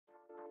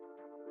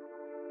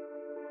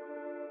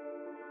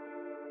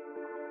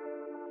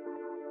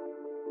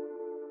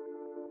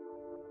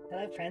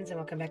Hello friends and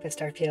welcome back to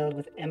Starfield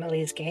with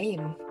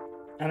Emilysgame.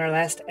 On our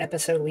last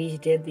episode we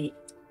did the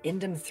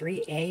Indom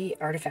 3A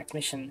artifact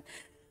mission.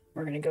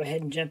 We're going to go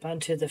ahead and jump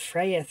onto the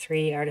Freya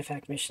 3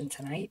 artifact mission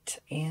tonight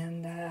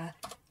and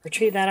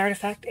retrieve that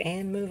artifact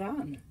and move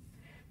on.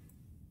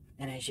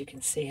 And as you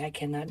can see, I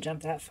cannot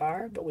jump that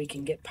far, but we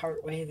can get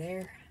part way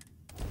there.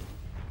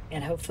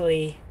 And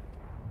hopefully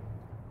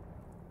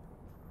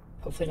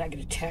not get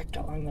attacked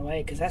along the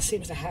way, because that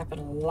seems to happen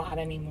a lot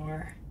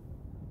anymore.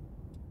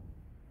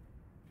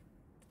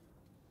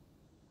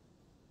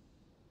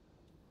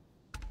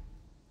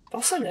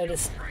 Also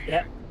noticed,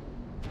 yep.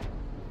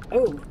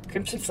 Oh,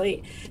 Crimson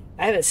Fleet.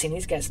 I haven't seen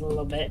these guys in a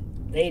little bit.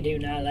 They do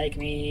not like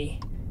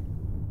me.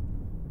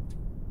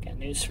 Got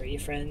news for you,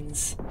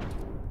 friends.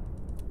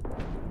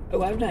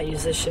 Oh, I've not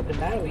used this ship in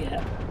battle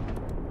yet.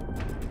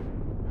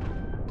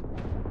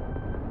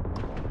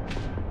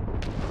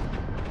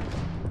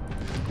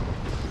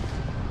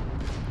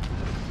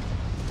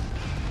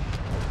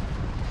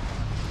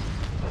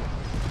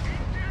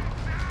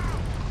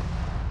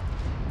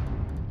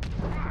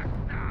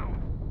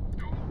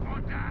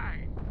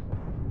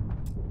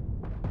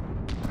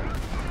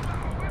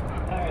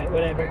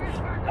 Whatever.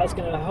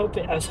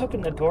 I was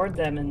hoping to board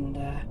them and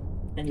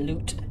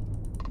loot.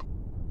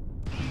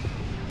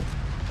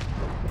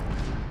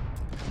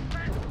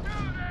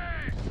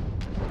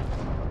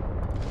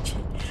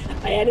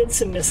 I added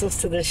some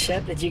missiles to this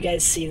ship. Did you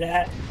guys see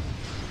that?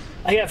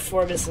 I got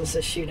 4 missiles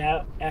to shoot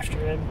out after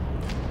him.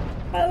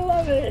 I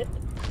love it.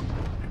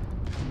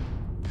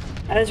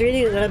 I was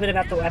reading a little bit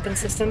about the weapon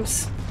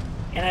systems,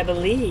 and I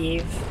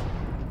believe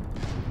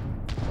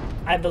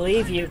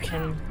you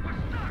can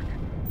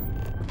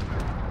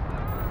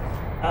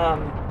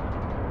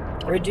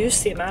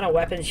reduce the amount of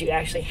weapons you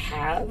actually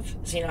have.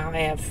 So you know how I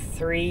have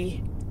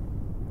three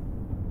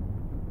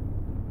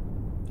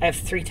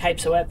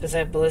types of weapons. I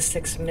have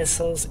ballistics,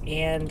 missiles,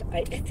 and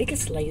I think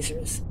it's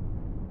lasers.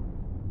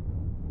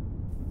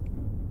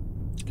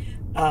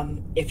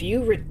 If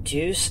you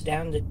reduce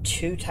down to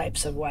 2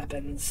 types of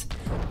weapons,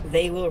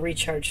 they will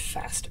recharge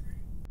faster.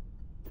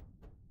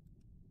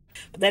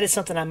 But that is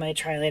something I might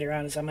try later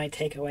on, is I might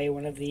take away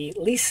one of the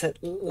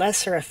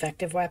lesser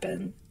effective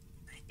weapons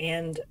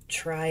and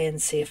try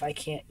and see if I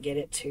can't get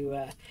it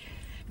to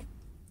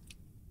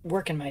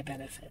work in my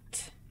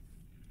benefit.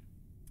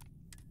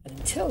 But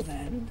until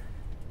then,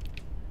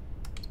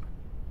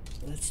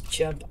 let's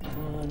jump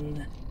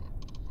on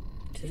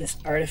to this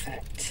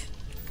artifact.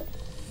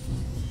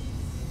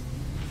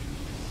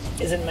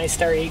 Isn't my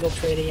Star Eagle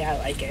pretty? I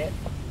like it.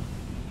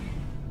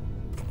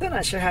 I'm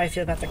not sure how I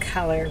feel about the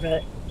color,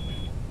 but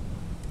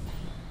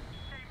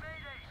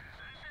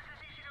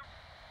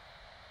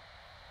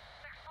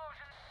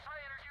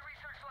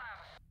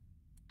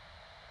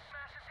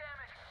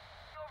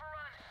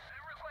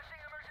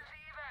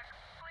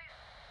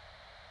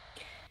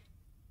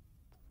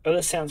oh,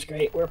 this sounds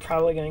great. We're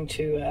probably going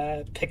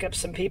to pick up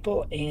some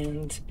people,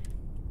 and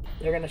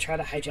they're going to try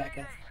to hijack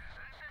us.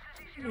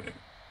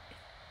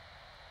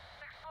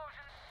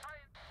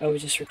 Oh, it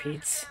just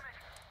repeats.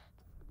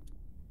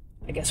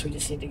 I guess we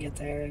just need to get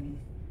there and...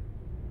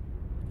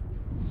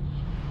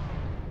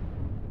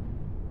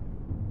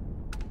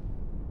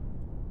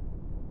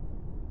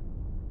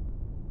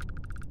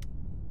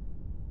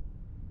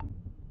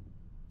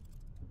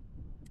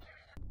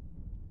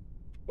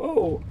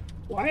 Whoa!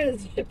 Why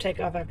does the ship take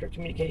off after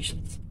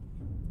communications?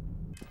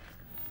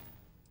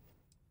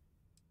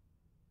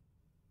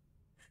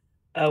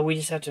 Oh, we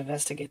just have to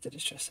investigate the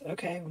distress.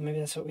 Okay, well maybe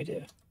that's what we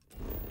do.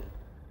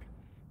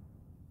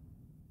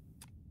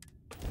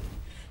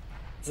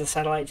 Is the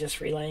satellite just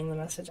relaying the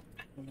message?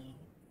 I don't know.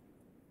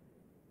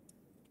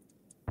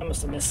 I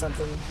must have missed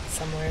something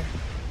somewhere.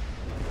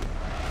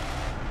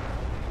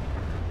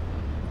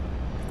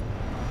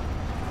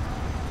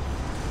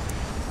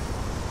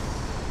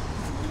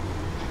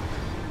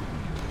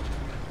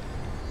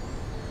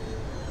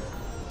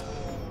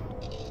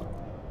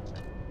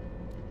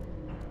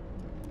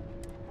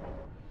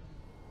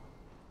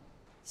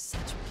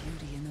 Such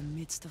beauty in the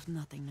midst of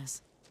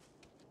nothingness.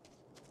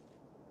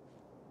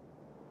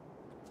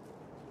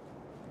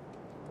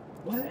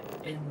 What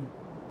in...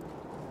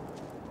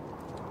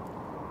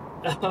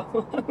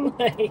 Oh,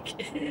 like,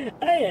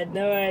 I had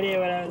no idea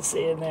what I was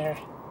seeing there.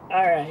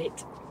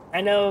 Alright.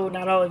 I know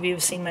not all of you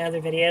have seen my other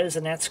videos,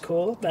 and that's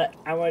cool, but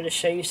I wanted to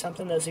show you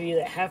something. Those of you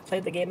that have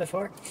played the game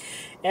before,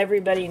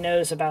 everybody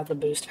knows about the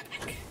boost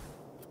pack.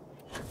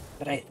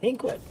 But I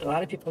think what a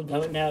lot of people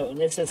don't know, and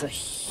this is a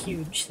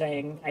huge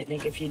thing, I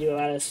think if you do a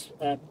lot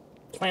of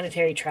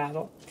planetary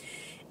travel,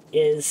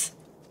 is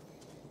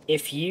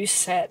if you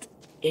set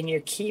in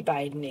your key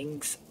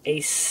bindings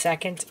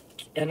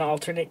an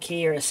alternate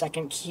key or a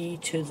second key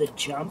to the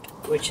jump,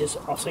 which is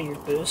also your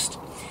boost,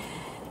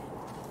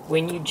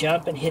 when you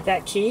jump and hit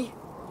that key,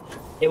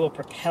 it will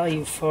propel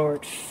you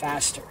forward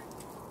faster.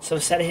 So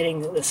instead of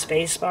hitting the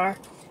space bar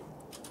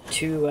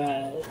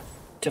to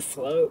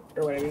float,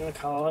 or whatever you want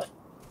to call it,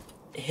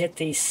 hit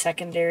the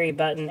secondary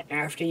button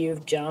after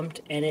you've jumped,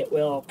 and it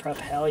will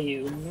propel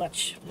you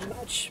much,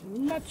 much,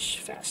 much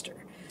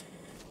faster.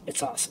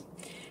 It's awesome.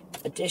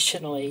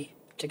 Additionally,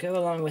 to go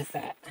along with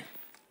that,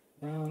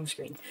 wrong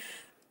screen.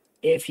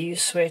 If you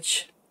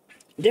switch,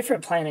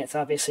 different planets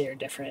obviously are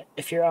different.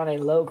 If you're on a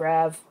low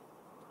grav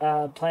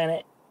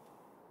planet,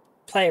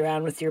 play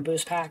around with your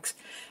boost packs.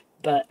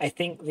 But I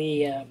think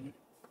the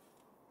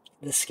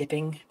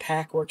skipping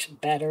pack works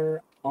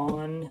better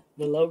on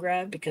the low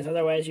grav, because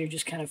otherwise you're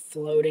just kind of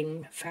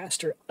floating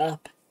faster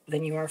up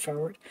than you are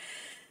forward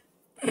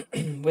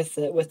with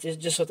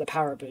the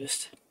power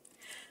boost.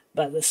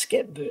 But the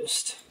skip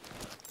boost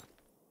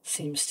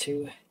seems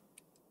to...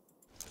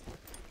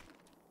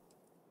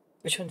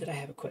 Which one did I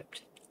have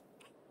equipped?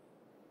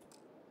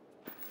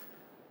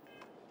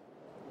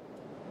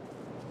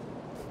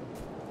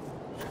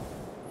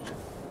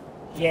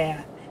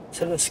 Yeah,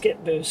 so the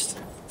skip boost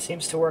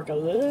seems to work a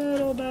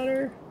little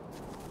better.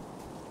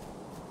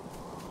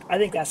 I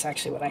think that's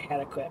actually what I had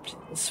equipped.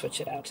 Let's switch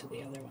it out to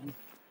the other one.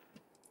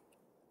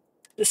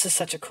 This is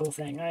such a cool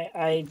thing.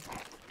 I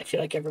feel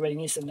like everybody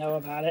needs to know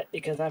about it,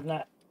 because I've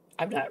not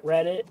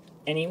read it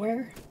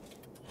anywhere.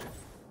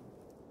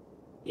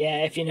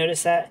 Yeah, if you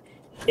notice that,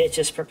 it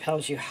just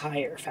propels you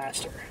higher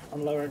faster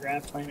on lower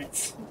grav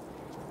planets.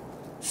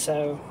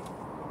 So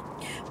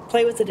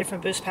play with the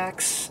different boost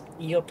packs.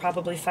 You'll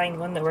probably find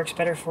one that works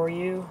better for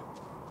you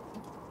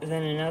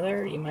than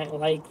another. You might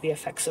like the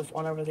effects of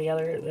one over the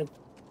other.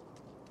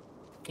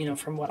 You know,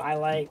 from what I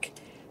like.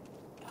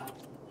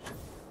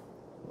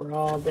 We're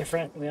all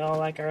different. We all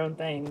like our own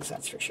things,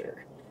 that's for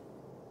sure.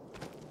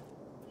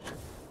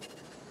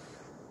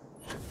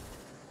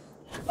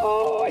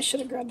 Oh, I should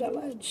have grabbed that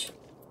ledge.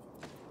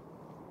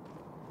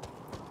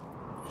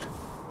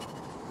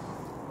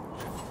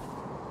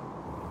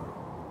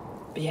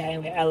 But yeah,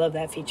 anyway, I love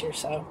that feature,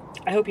 so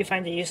I hope you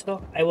find it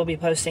useful. I will be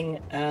posting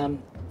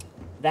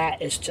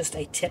that as just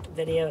a tip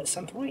video at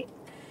some point.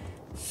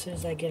 As soon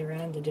as I get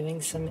around to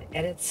doing some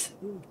edits.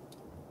 Ooh,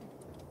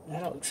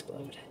 that'll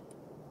explode.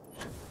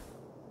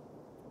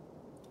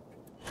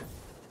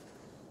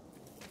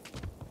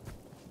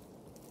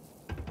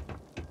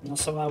 And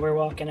also, while we're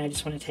walking, I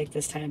just want to take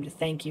this time to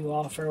thank you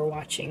all for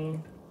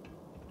watching.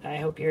 I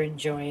hope you're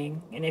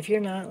enjoying, and if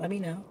you're not, let me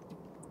know.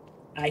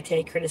 I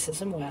take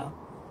criticism well.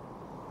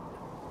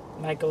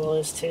 My goal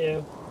is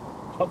to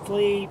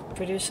hopefully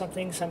produce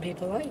something some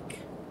people like.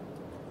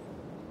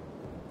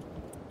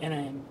 And I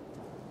am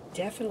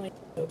definitely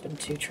open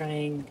to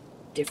trying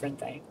different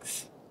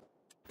things.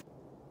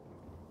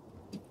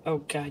 Oh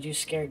god, you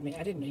scared me.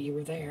 I didn't know you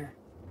were there.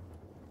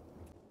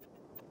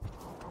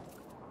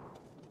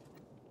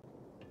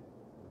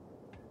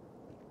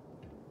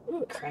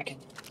 Ooh, Kraken.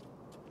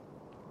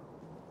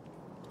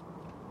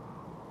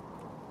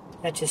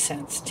 That just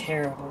sounds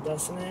terrible,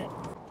 doesn't it?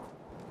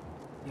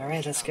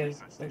 Alright, let's go. You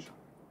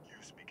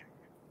speaking.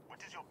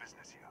 What is your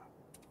business here?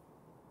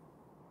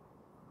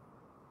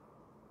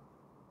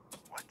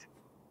 What?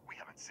 We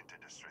haven't sent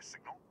a distress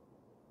signal?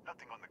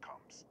 Nothing on the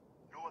comms.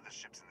 No other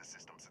ships in the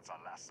system since our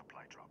last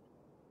supply drop.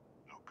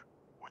 Look,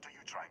 what are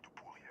you trying to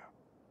pull here?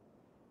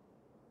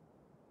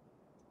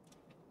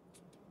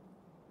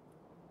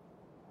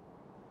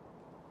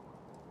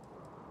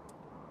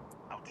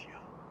 Out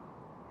here,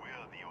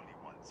 we're the only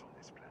ones on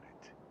this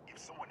planet. If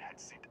someone had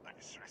sent a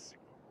distress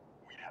signal,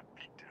 we'd have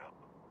picked it up.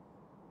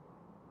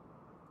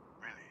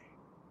 Really?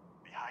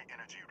 The High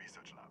Energy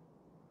Research Lab?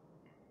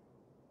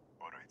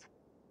 Alright.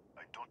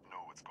 I don't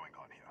know what's going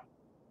on here,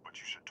 but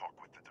you should talk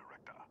with the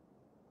director.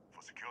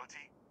 For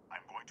security,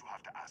 I'm going to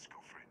have to ask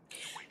your friend to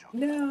wait out.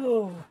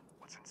 No!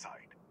 What's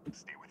inside?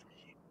 Stay with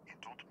me and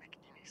don't make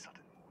any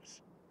sudden moves.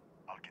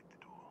 I'll get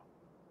the door.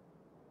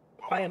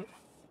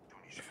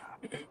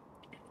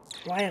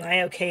 Why am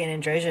I okay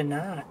and Andreja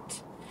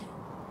not?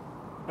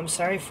 I'm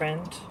sorry,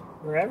 friend.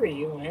 Wherever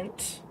you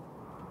went.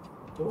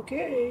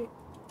 Okay.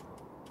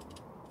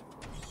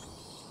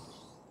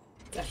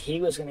 Thought he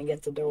was gonna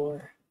get the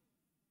door.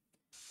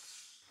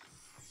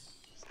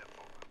 Step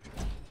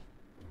forward.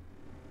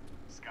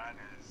 Scan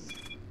is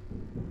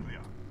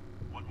clear.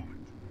 One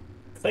moment.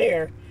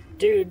 Clear?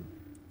 Dude,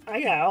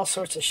 I got all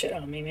sorts of shit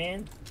on me,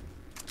 man.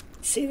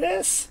 See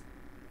this?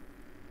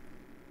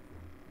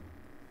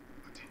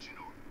 Attention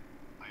all.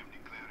 I am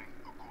declaring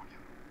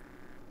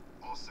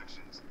Aguerro. All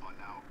sections are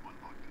now on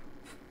lockdown.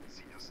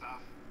 Senior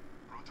staff,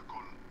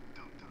 protocol,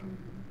 Delta.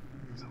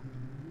 Use out.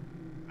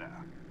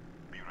 There.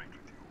 Be right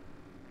with you.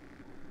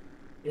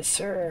 Yes,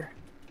 sir.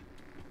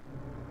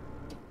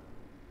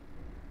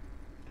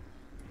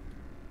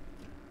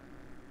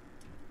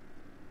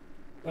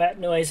 That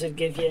noise would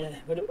give you,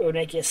 would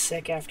make you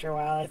sick after a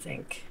while, I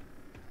think.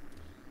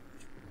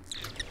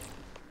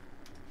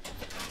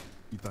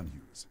 Ethan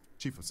Hughes,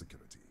 Chief of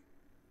Security.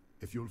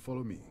 If you'll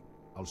follow me,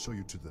 I'll show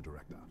you to the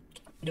director.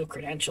 No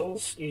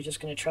credentials? You're just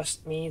gonna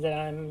trust me that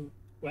I'm...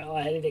 Well,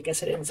 I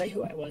guess I didn't say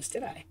who I was,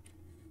 did I?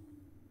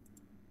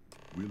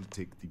 We'll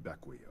take the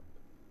back way up.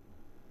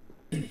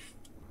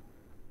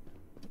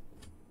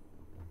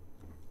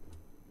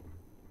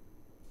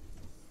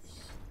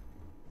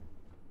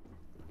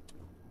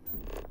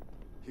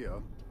 Here,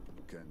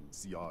 you can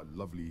see our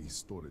lovely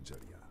storage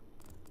area.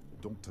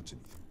 Don't touch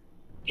anything.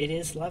 It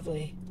is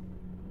lovely.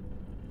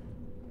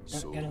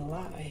 Not gonna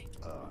lie.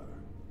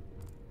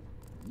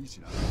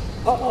 Nishina.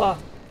 Oh,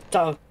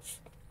 dog.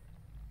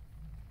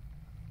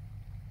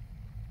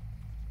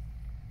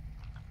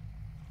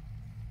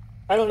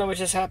 I don't know what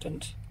just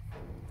happened.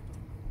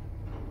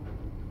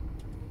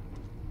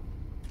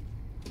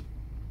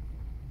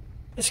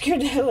 It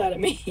scared the hell out of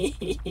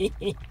me.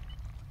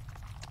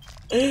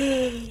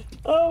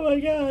 Oh my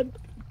god.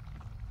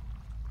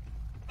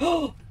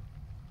 Oh,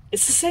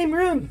 it's the same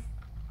room.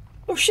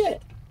 Oh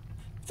shit.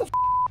 What the f?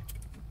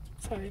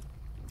 Sorry.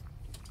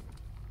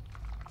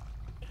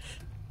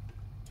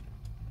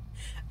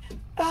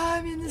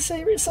 I'm in the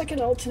same. It's like an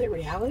alternate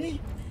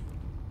reality.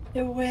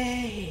 No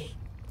way.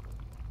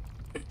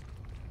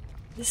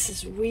 This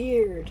is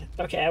weird.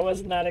 Okay, I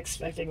was not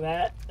expecting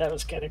that. That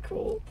was kind of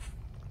cool.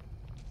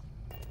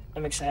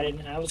 I'm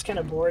excited now. I was kind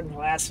of bored in the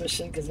last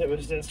mission because it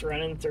was just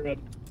running through a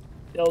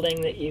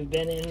building that you've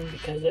been in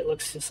because it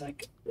looks just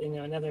like, you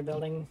know, another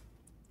building.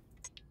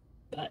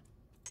 But,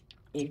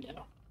 you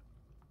know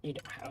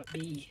how it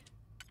be.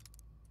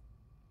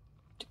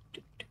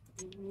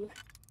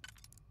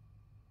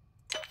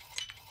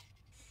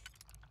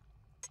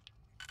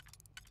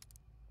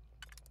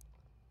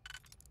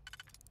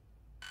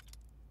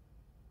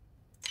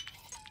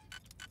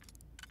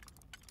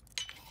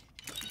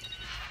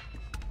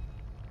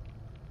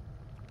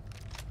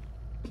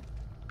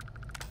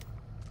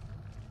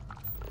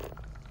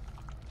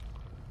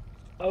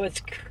 Oh,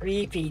 it's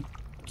creepy.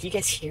 Can you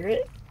guys hear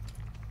it?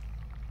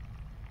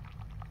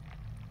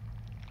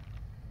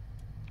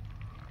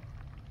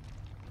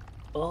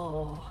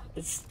 Oh,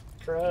 it's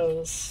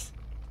gross.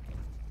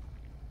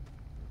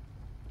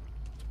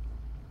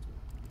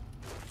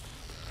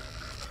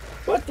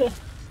 What the?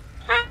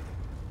 Ah!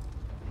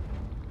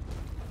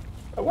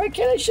 Why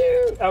can't I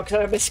shoot? Oh, because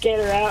I have a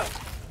scanner out.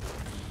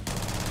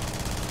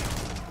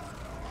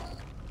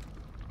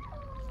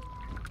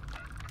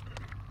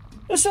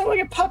 That sounds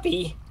like a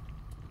puppy.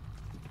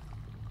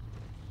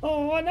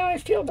 Oh, now I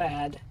feel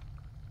bad.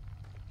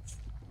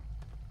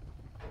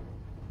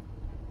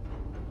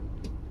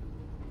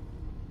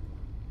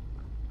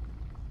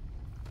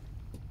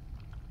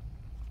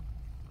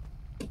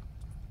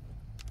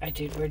 Alright,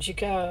 dude, where'd you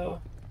go?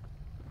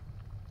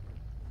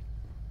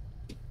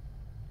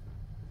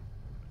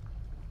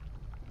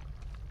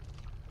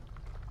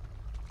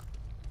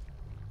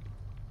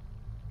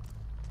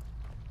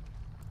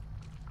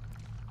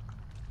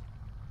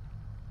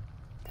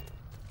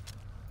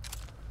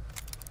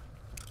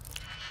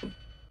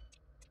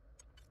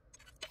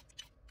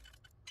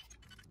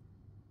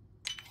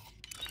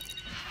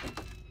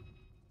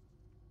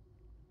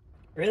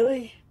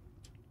 Really?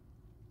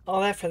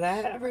 All that for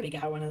that? I've already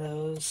got one of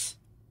those.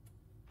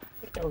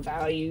 No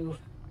value.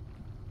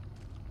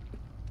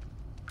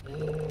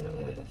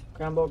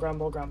 Grumble,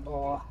 grumble,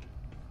 grumble.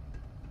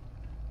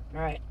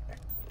 Alright.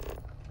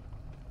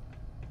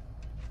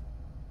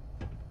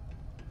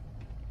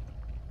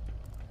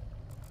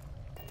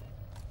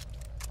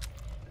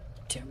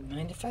 Don't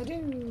mind if I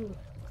do.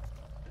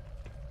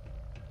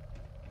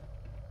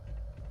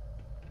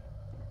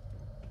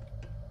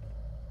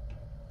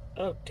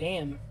 Oh,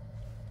 damn.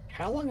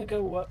 How long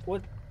ago, what,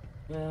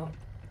 well...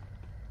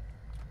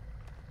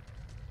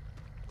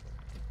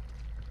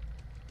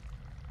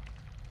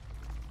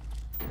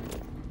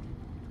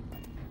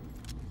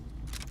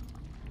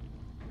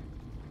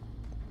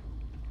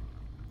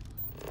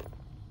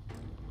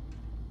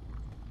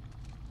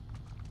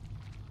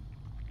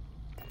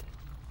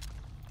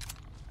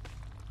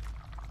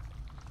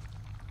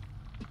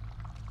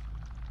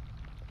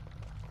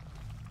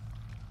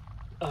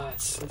 Oh,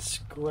 it's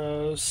just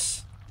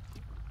gross.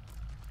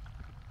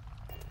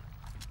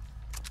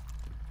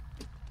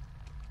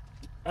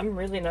 I'm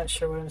really not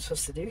sure what I'm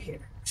supposed to do here.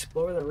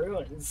 Explore the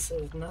ruins.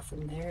 There's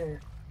nothing there.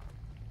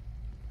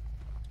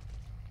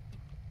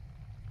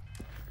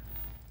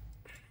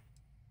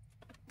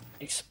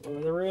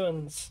 Explore the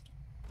ruins.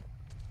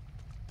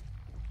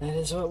 That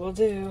is what we'll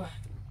do.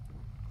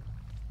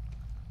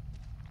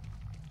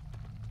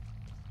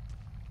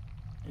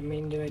 I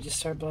mean, do I just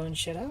start blowing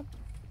shit up?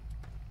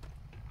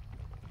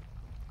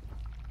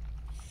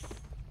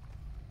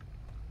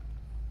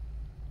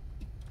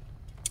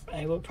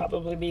 I will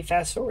probably be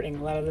fast forwarding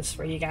a lot of this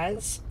for you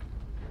guys.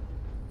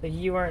 But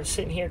you aren't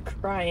sitting here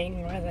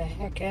crying why the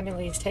heck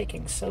Emily's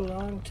taking so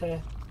long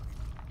to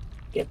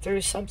get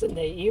through something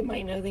that you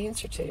might know the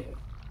answer to.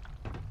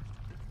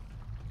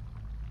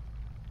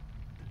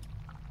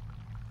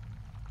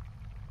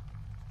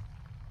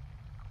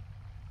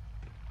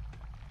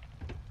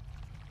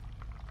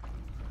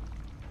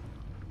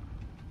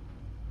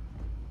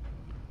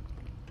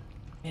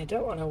 I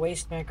don't want to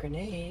waste my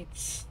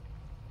grenades.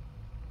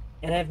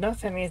 And I've not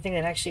found anything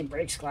that actually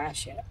breaks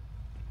glass yet.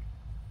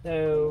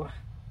 So...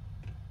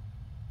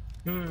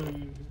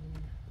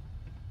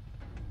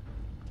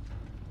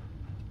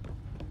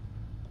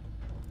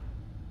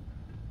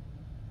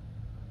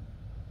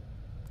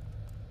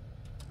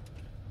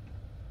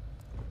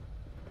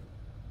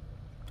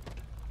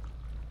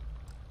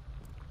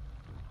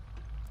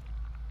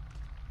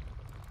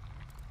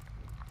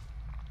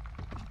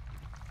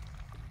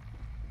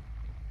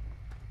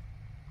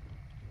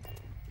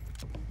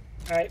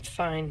 Alright,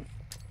 fine.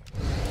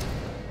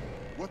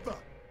 What the?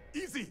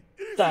 Easy!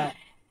 Easy! Die.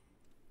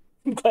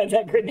 I'm glad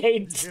that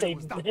grenade stayed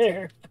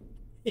there.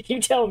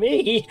 You tell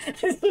me.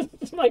 This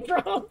is my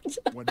problem.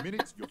 1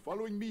 minute, you're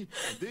following me,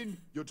 and then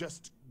you're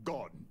just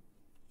gone.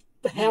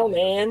 The hell,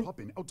 man?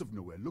 Popping out of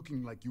nowhere,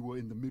 looking like you were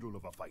in the middle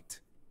of a fight.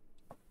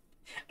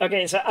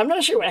 Okay, so I'm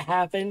not sure what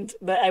happened,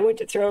 but I went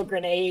to throw a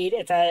grenade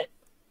at that,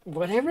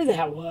 whatever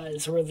that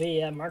was, where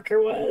the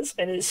marker was,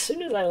 and as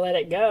soon as I let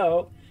it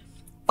go,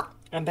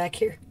 I'm back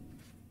here.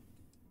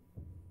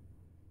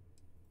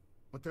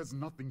 But there's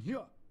nothing here.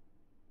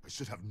 I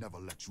should have never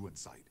let you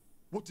inside.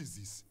 What is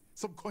this?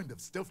 Some kind of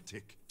stealth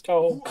tick?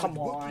 Oh, Who are come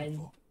you working on.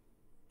 for?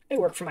 I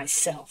work for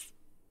myself.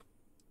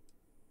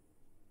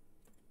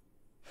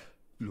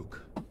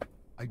 Look,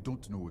 I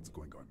don't know what's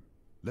going on.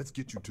 Let's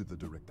get you to the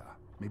director.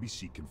 Maybe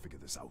she can figure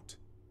this out.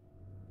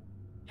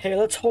 Hey,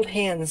 let's hold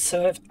hands,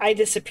 so if I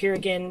disappear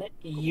again,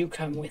 you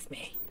come with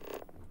me.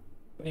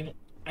 Wait a minute.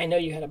 I know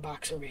you had a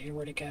box over here.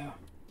 Where'd it go?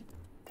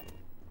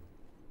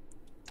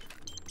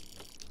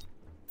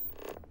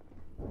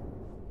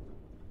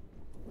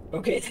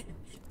 Okay,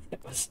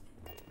 that was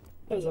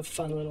a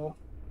fun little...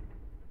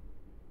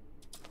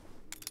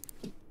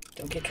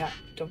 Don't get caught,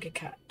 don't get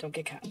caught, don't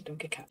get caught, don't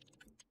get caught.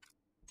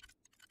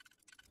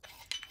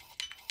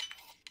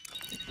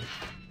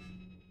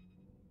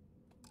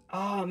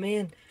 Oh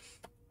man,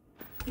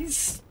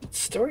 these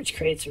storage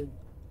crates are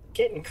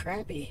getting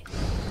crappy.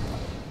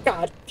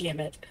 God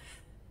damn it.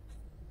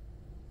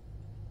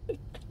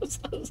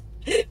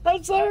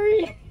 I'm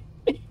sorry.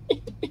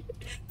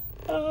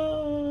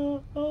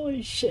 Oh,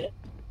 holy shit.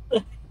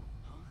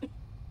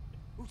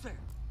 Who's there?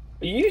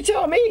 You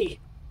tell me.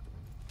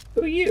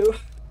 Who are you?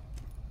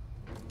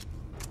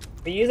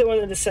 Are you the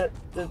one that set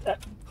the...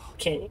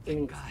 can't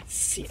even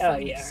see. Oh,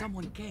 Finally, yeah.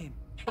 someone came.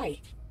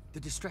 Hi. The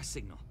distress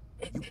signal.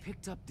 You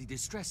picked up the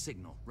distress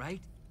signal,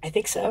 right? I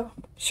think so.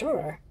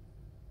 Sure.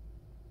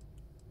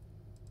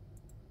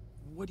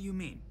 What do you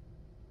mean?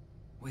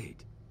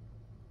 Wait.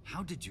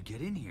 How did you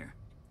get in here?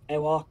 I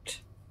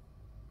walked.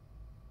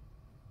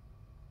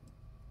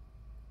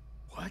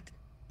 What?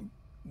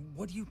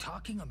 What are you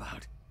talking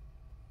about?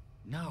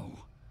 No.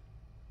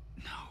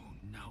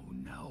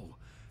 No.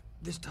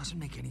 This doesn't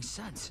make any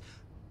sense.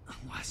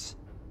 Unless...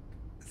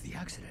 the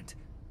accident.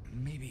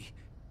 Maybe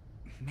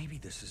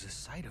this is a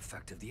side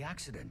effect of the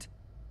accident.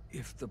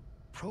 If the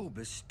probe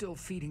is still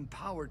feeding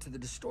power to the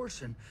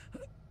distortion,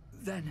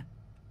 then...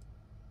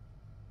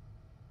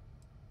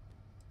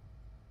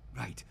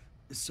 Right.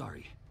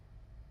 Sorry.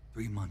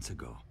 3 months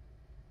ago,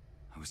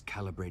 I was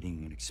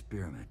calibrating an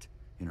experiment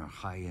in our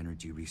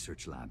high-energy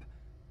research lab.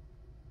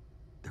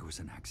 There was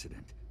an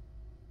accident.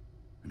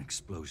 An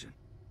explosion.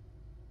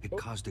 It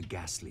caused a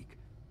gas leak.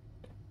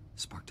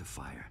 Sparked a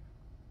fire.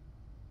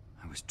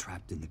 I was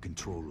trapped in the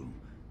control room.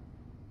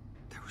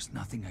 There was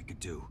nothing I could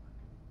do.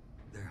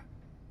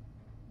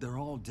 They're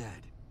all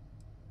dead.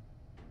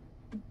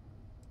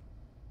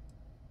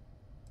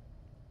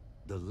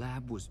 The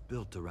lab was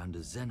built around a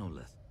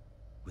xenolith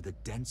with a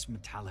dense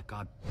metallic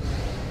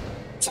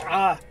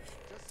Ah.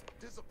 Just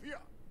disappear.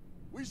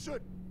 We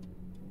should.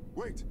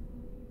 Wait.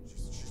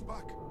 She's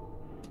back.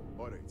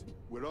 All right.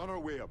 We're on our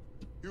way up.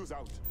 Who's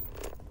out?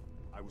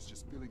 I was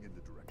just filling in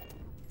the director.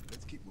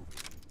 Let's keep moving.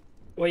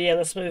 Well, yeah,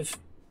 let's move.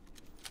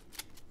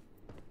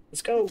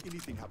 Let's go. If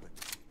anything happens,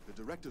 the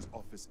director's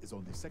office is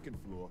on the 2nd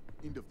floor,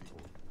 end of the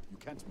hall. You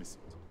can't miss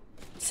it.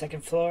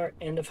 2nd floor,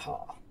 end of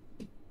hall.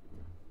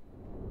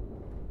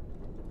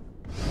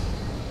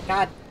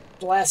 God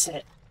bless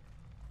it.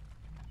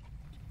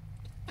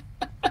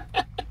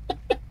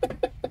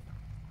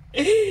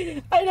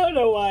 I don't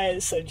know why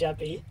it's so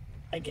jumpy.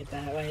 I get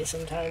that way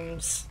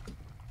sometimes.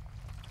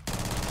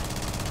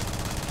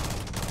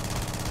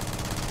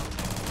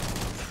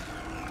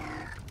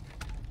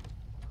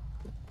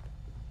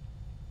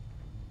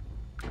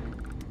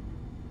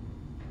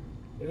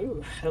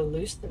 Ooh,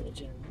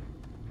 hallucinogen.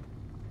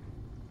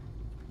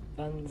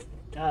 Fun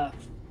stuff.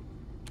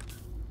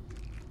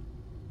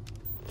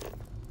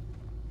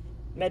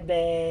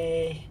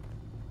 Medbay.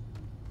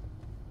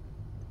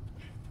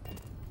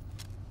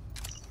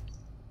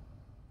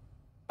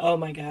 Oh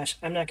my gosh,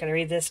 I'm not going to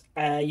read this.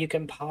 You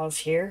can pause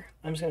here.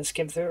 I'm just going to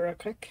skim through it real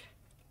quick.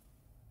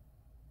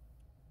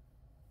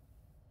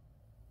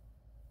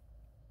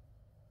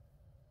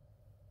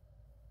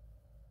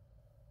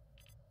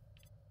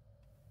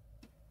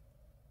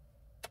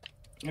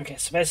 Okay,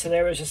 so basically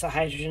there was just a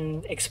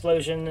hydrogen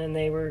explosion and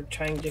they were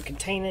trying to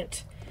contain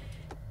it.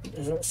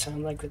 Doesn't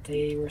sound like that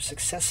they were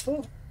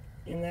successful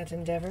in that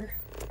endeavor.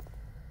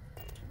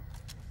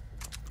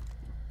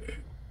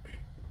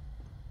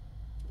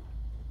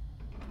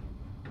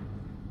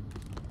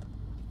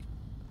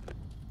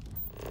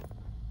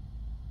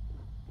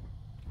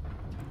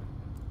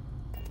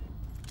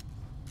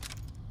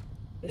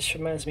 This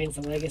reminds me of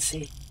the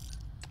Legacy.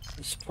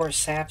 Those poor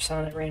saps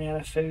on it ran out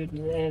of food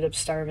and ended up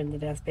starving to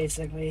death,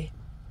 basically.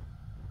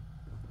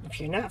 If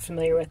you're not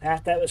familiar with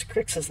that, that was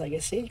Crix's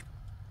Legacy.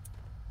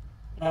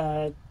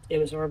 It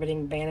was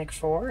orbiting Bannock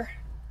 4.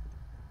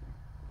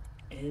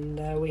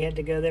 And we had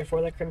to go there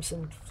for the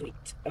Crimson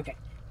Fleet. Okay.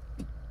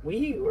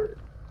 We were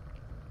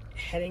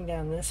heading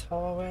down this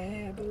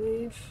hallway, I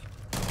believe.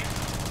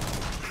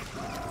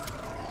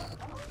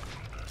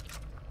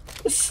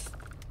 This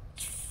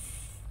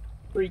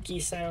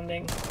freaky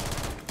sounding.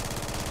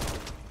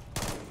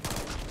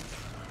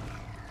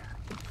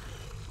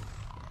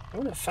 I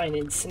want to find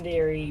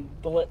incendiary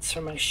bullets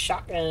for my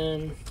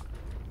shotgun.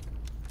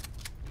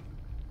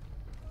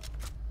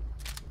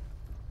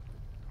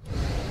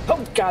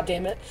 Oh, god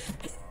damn it.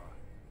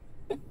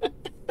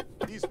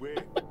 This way.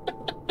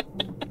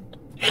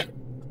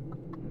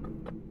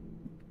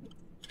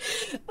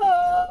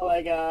 Oh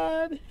my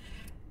god.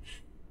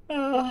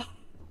 Oh.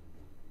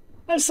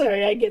 I'm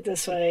sorry, I get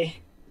this way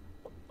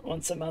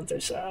once a month or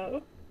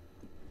so.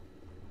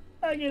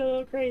 I get a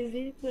little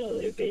crazy, a little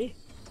loopy.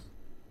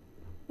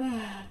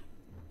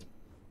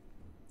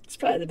 It's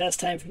probably the best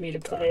time for me to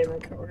play and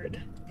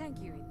record. Thank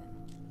you,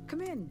 Ethan.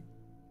 Come in.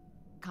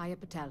 Kaya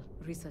Patel,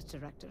 Research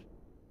Director.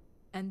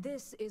 And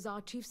this is our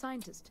Chief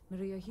Scientist,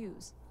 Maria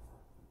Hughes.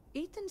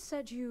 Ethan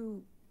said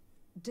you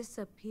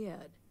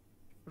disappeared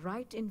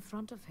right in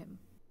front of him.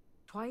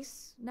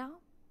 Twice now?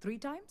 3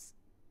 times?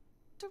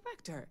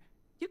 Director,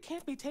 you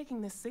can't be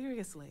taking this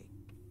seriously.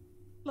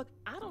 Look,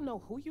 I don't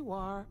know who you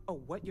are or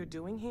what you're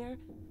doing here,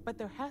 but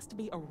there has to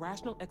be a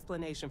rational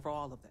explanation for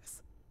all of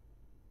this.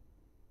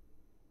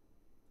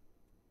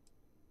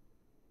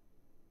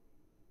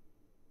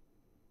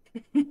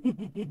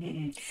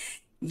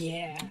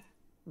 Yeah.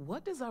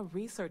 What does our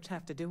research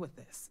have to do with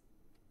this?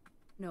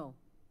 No,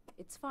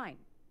 it's fine.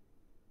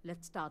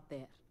 Let's start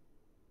there.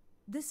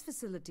 This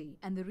facility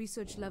and the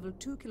research level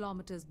 2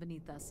 kilometers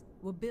beneath us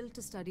were built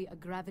to study a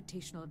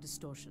gravitational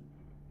distortion.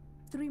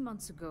 3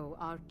 months ago,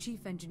 our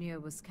chief engineer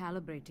was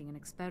calibrating an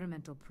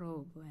experimental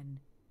probe when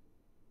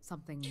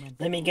something went.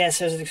 Let me guess,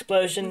 there's an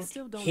explosion. We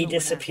still don't He know what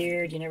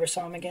disappeared. You never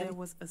saw him There again?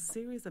 was a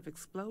series of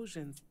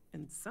explosions,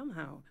 and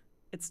somehow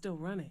it's still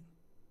running.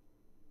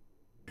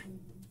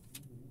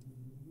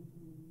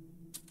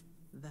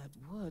 That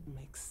would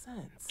make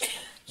sense.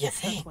 You That's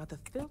think? why the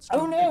field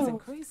Oh, strength is no.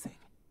 increasing.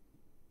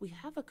 We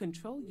have a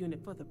control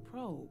unit for the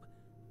probe.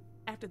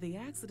 After the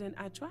accident,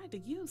 I tried to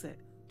use it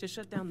to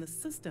shut down the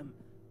system,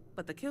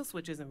 but the kill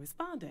switch isn't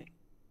responding.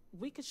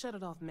 We could shut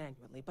it off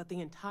manually, but the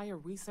entire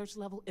research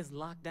level is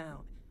locked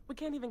down. We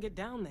can't even get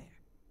down there.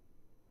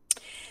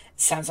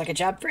 Sounds like a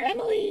job for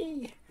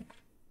Emily.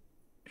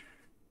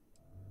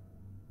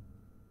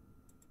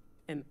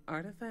 An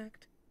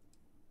artifact?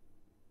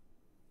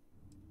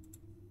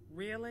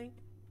 Really?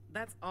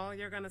 That's all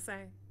you're gonna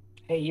say?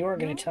 Hey, you weren't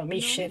going to tell me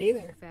shit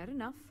either. Fair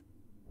enough.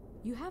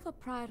 You have a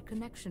prior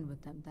connection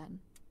with them then.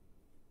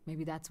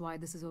 Maybe that's why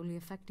this is only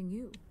affecting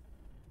you.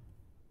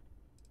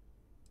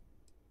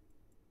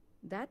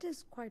 That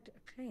is quite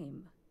a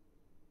claim.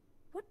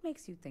 What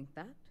makes you think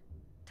that?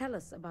 Tell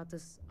us about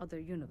this other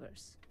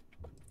universe.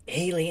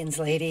 Aliens,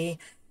 lady.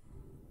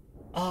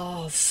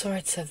 All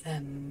sorts of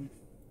them.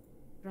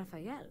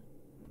 Rafael.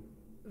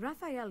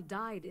 Rafael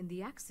died in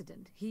the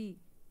accident. He...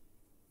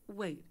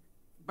 Wait,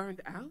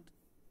 burned out?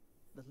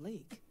 The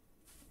leak.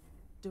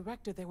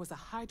 Director, there was a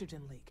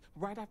hydrogen leak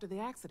right after the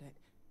accident.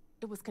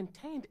 It was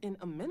contained in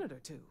a minute or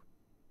 2.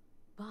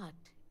 But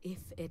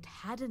if it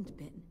hadn't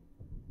been,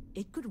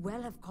 it could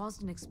well have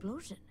caused an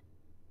explosion.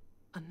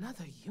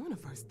 Another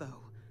universe,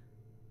 though.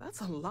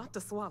 That's a lot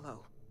to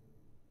swallow.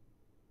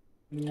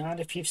 Not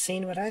if you've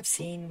seen what I've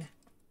seen.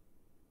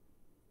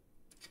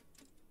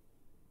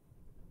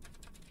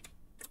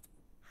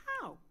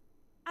 How?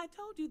 I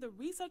told you the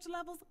research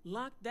level's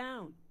locked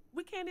down.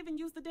 We can't even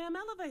use the damn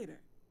elevator.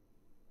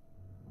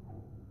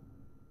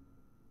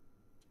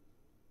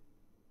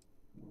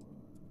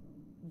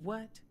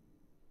 What?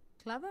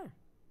 Clever.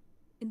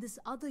 In this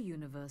other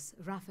universe,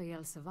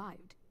 Rafael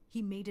survived.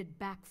 He made it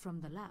back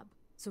from the lab.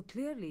 So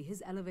clearly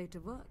his elevator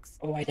works.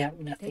 Oh, I doubt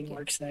nothing Take it.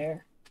 works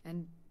there.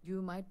 And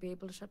you might be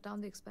able to shut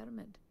down the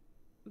experiment.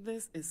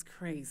 This is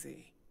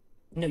crazy.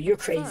 No, you're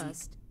crazy.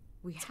 First,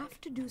 we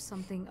have to do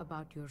something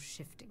about your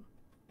shifting.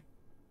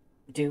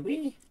 Do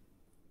we?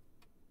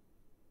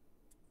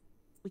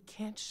 We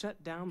can't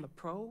shut down the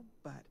probe,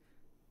 but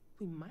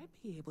we might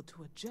be able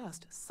to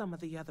adjust some of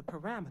the other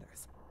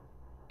parameters.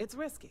 It's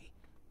risky.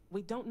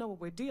 We don't know what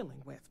we're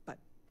dealing with, but...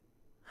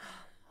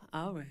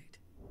 All right.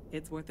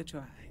 It's worth a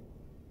try.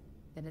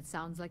 Then it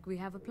sounds like we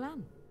have a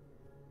plan.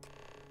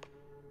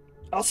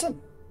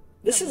 Awesome.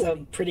 This is a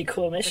pretty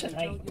cool The mission.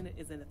 control unit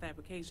is in the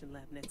fabrication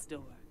lab next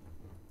door.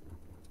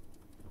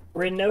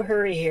 We're in no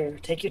hurry here.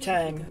 Take your What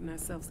have we time. gotten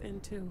ourselves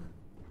into?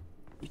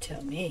 You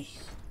tell me.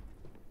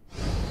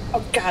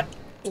 Oh, God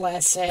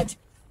bless it.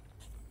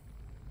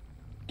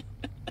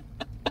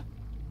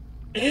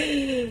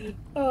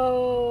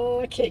 Oh,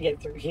 I can't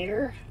get through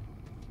here.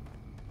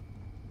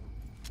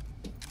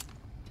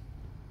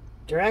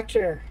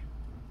 Director.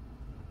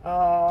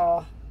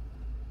 Oh,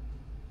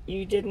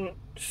 you didn't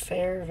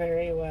fare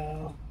very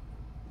well.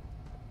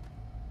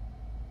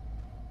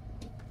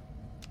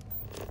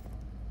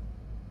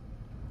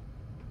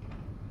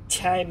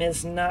 Time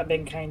has not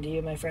been kind to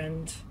you, my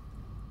friend.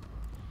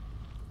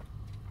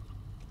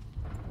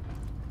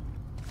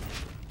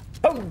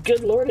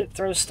 good lord, it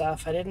throws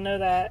stuff. I didn't know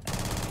that.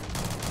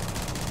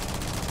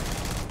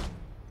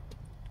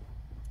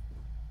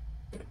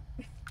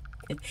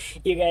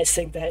 You guys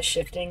think that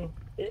shifting,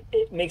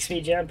 it makes me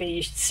jumpy?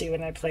 You should see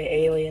when I play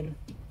Alien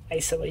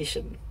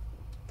Isolation.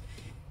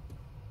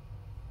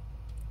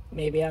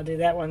 Maybe I'll do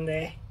that one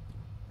day.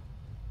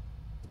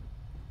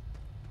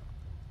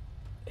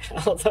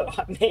 Although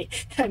I may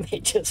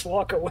just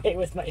walk away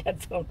with my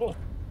headphone on.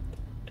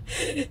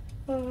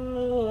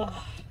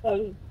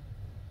 Oh,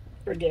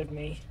 forgive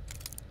me.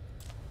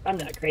 I'm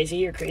not crazy,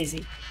 you're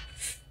crazy.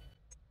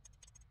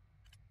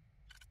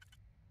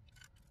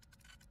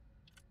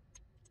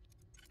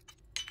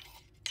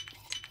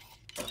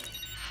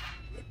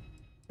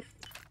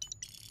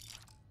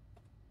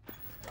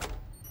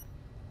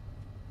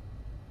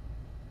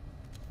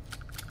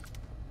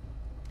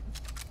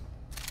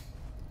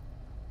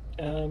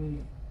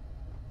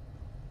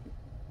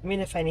 I mean,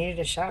 if I needed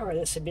a shower,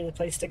 this would be the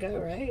place to go,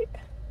 right?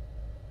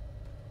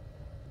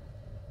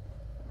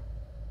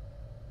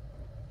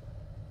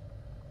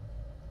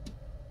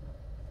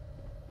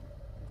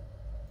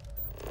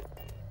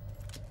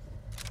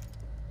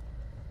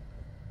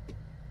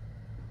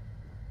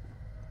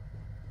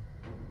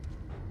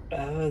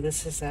 Oh,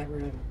 this is that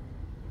room.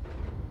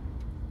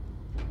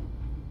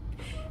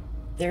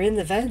 They're in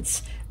the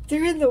vents.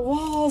 They're in the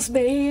walls,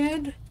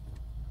 man!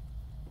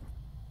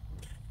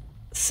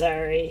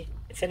 Sorry.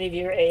 If any of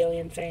you are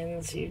Alien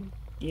fans, you'd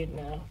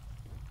know.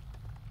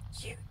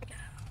 You'd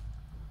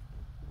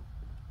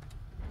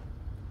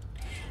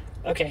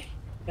know. Okay.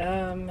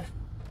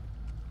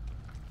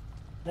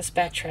 Let's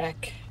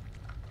backtrack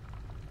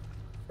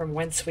from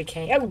whence we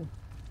came. Oh!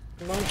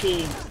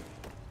 Monkey!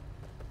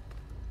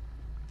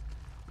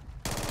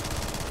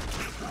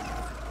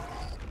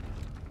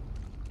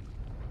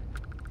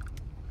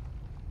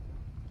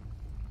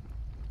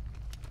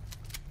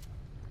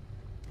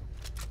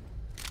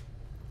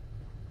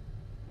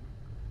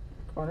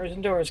 Corners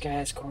and doors,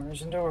 guys.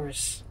 Corners and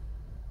doors.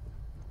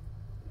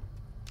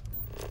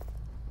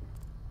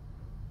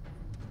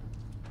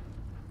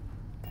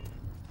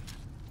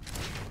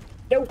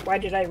 Nope, why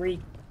did I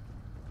read?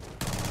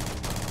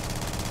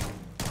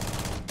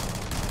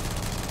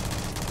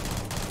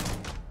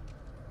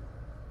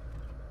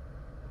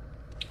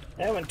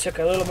 That one took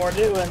a little more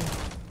doing.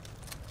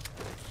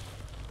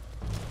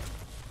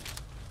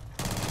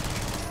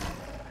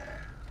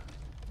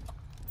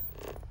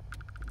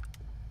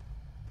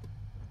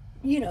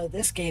 You know,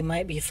 this game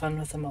might be fun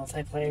with a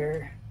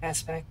multiplayer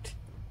aspect.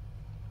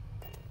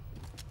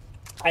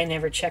 I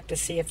never checked to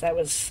see if there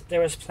was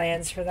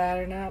plans for that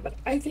or not, but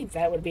I think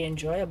that would be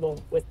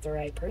enjoyable with the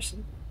right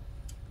person.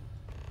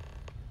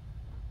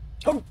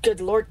 Oh,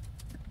 good lord.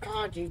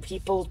 God, you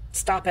people,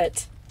 stop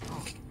it.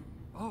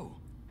 Oh,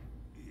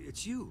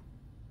 it's you.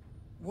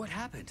 What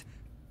happened?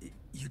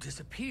 You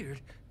disappeared,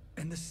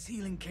 and the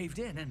ceiling caved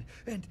in,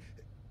 and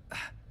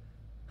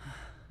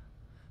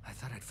I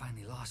thought I'd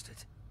finally lost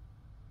it.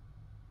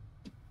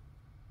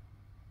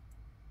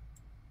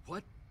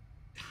 What?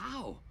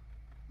 How?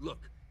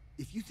 Look,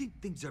 if you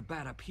think things are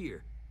bad up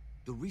here,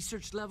 the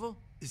research level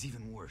is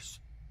even worse.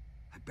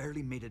 I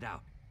barely made it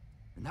out,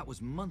 and that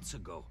was months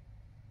ago.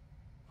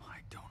 I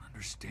don't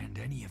understand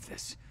any of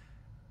this.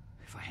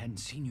 If I hadn't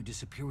seen you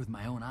disappear with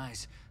my own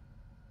eyes,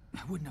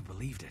 I wouldn't have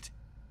believed it.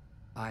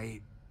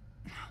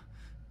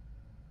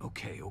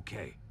 Okay.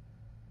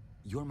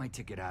 You're my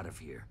ticket out of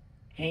here.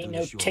 Ain't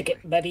no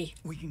ticket, buddy.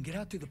 We can get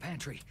out through the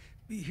pantry.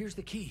 Here's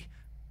the key.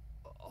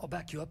 I'll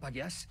back you up, I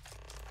guess.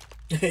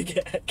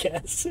 I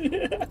guess.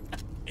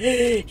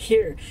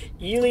 Here,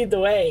 you lead the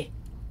way.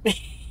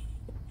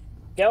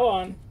 Go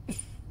on.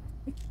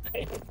 I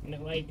have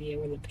no idea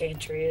where the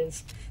pantry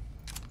is.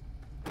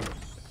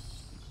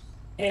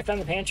 Hey, I found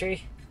the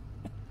pantry.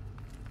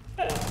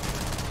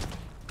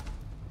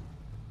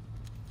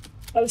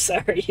 I'm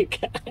sorry, you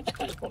guys.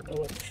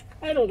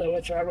 I don't know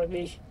what's wrong with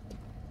me.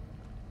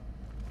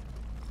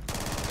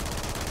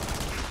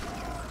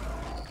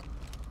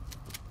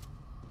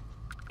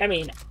 I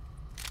mean,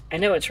 I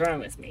know what's wrong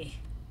with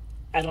me.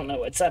 I don't know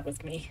what's up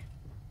with me.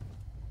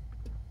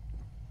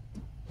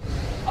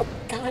 Oh,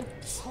 God.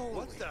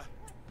 What the?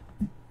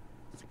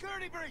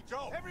 Security breach!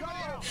 Oh, everybody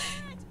out!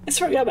 I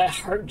swear to God, my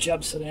heart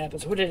jumps when it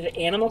happens. What, did an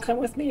animal come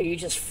with me, or you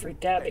just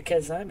freaked out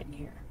because I'm in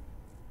here?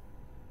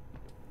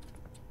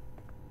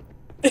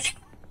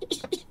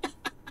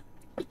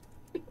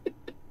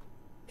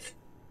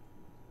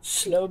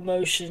 Slow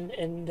motion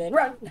and then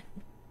run!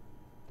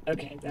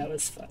 Okay, that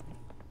was fun.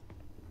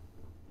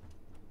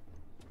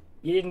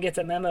 You didn't get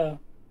the memo.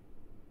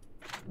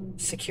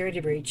 Security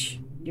breach.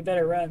 You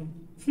better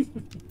run.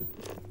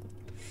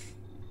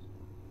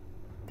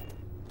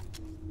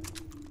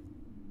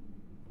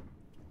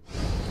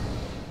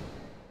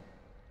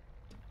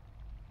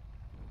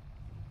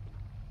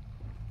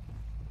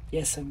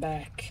 Yes, I'm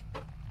back.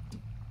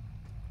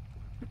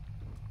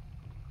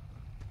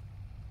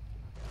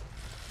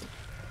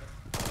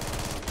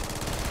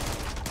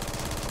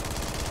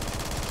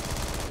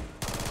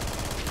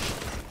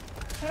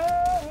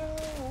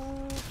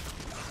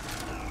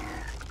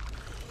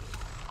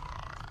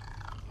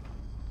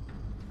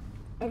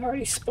 I've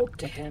already spoke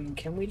to him.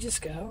 Can we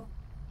just go?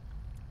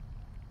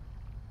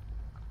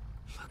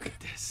 Look at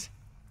this.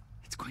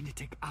 It's going to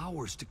take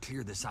hours to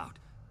clear this out.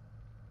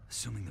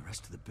 Assuming the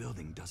rest of the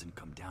building doesn't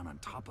come down on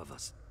top of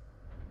us.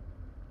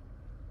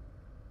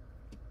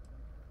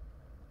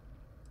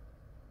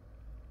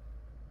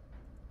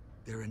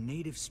 They're a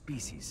native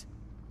species.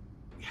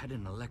 We had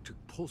an electric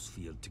pulse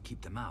field to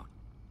keep them out.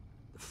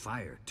 The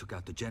fire took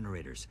out the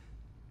generators,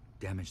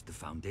 damaged the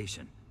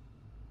foundation.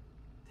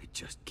 They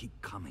just keep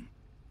coming.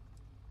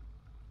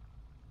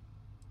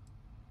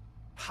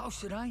 How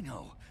should I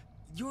know?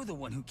 You're the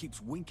one who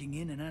keeps winking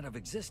in and out of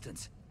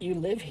existence. You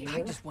live here.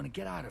 I just want to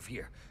get out of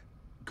here.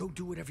 Go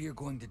do whatever you're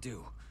going to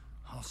do.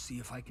 I'll see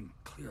if I can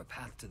clear a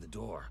path to the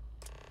door.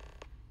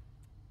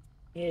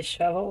 Yeah,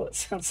 shovel? It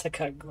sounds like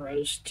a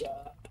gross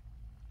job.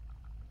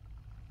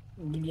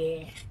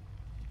 Yeah.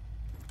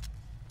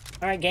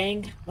 Alright,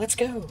 gang. Let's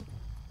go.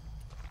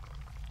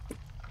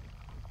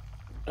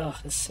 Oh,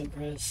 this is so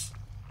gross.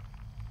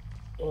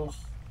 Ugh.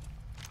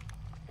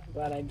 I'm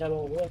glad I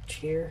double looked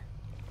here.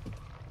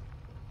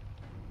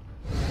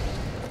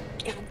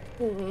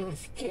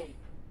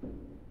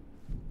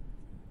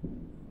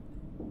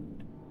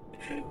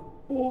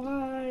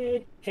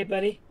 Why? Hey,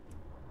 buddy.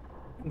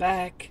 I'm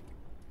back.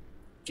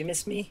 Did you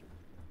miss me?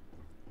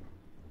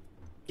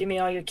 Give me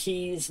all your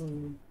keys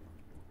and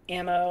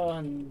ammo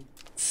and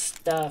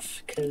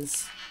stuff,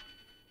 because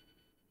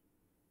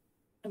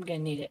I'm gonna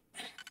need it.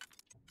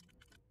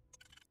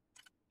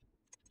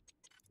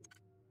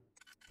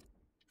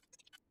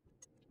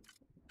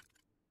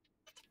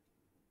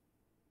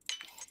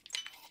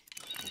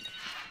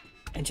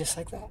 And just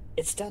like that,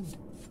 it's done.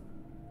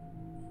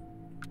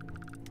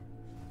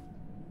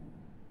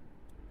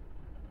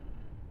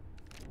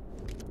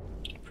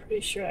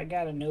 Pretty sure I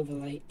got a Nova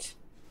Light.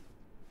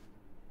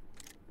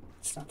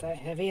 It's not that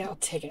heavy, I'll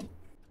take it.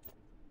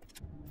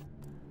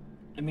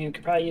 I mean, we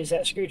could probably use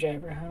that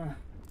screwdriver, huh?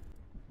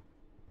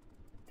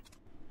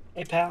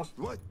 Hey, pal.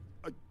 What?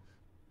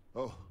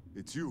 Oh,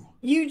 it's you.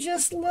 You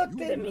just looked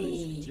You at guys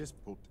me.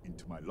 just put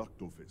into my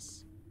locked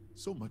office.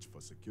 So much for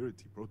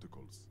security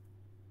protocols.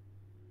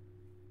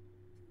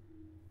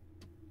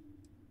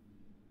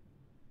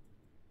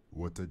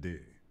 What a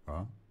day,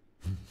 huh?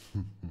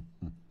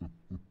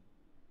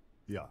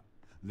 Yeah,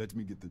 let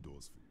me get the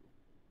doors for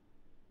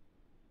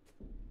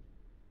you.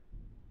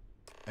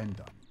 And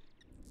done.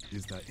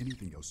 Is there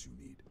anything else you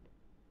need?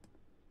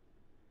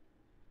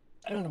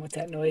 I don't know what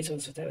that noise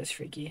was, but that was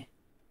freaky.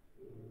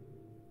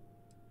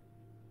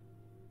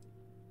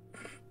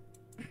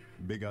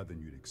 Bigger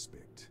than you'd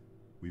expect.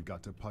 We've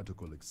got a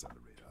particle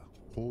accelerator,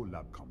 whole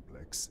lab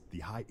complex, the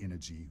high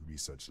energy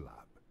research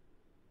lab.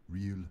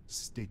 Real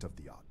state of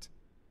the art.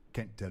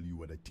 Can't tell you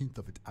what a tenth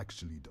of it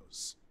actually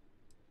does.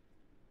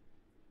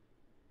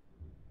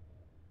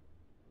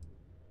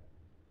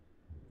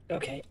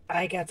 Okay,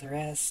 I got the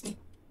rest.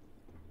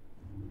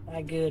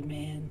 My good,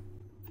 man.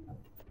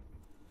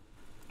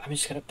 I'm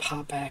just gonna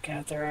pop back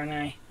out there, aren't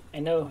I? I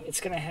know it's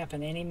gonna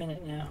happen any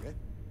minute now. Okay.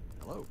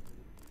 Hello.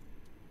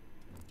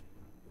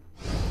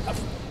 Oh,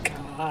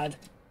 God.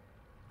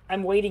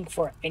 I'm waiting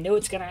for it. I know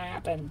it's gonna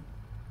happen.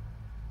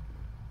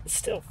 It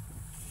still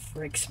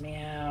freaks me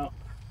out.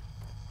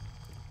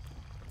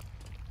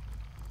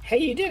 Hey,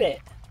 you did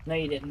it! No,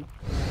 you didn't.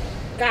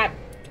 God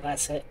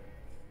bless it.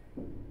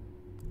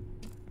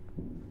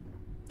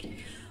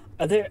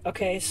 Are there...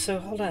 Okay, so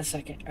hold on a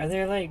second. Are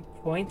there, like,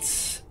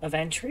 points of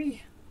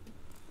entry?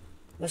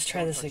 Let's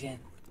try this again.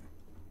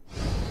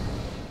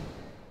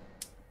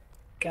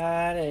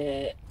 Got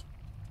it.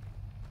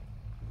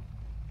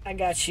 I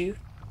got you.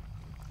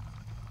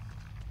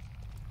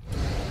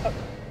 Oh.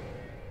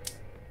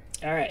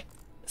 Alright.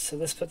 So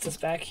this puts us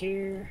back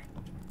here.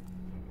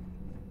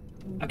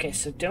 Okay,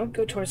 so don't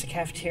go towards the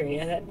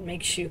cafeteria. That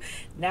makes you...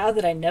 Now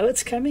that I know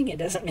it's coming, it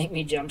doesn't make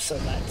me jump so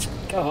much.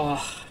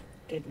 Oh,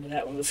 didn't know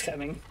that one was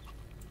coming.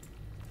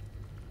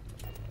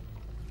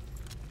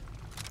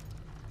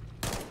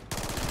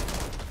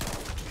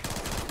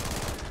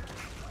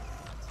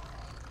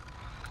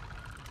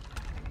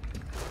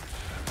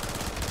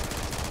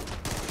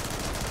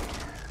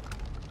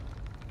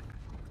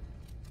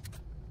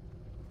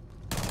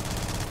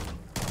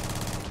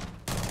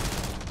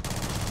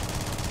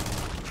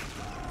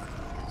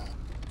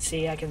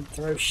 See, I can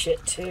throw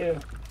shit too.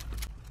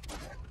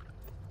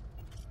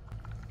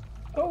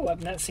 Oh,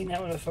 I've not seen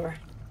that one before.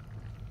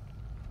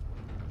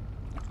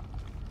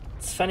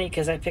 It's funny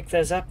because I pick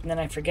those up and then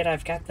I forget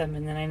I've got them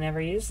and then I never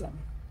use them.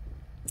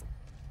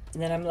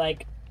 And then I'm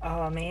like,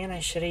 oh man, I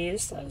should have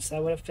used those.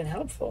 That would have been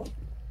helpful.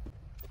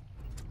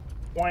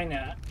 Why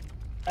not?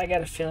 I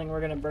got a feeling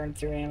we're gonna burn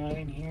through ammo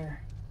in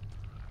here.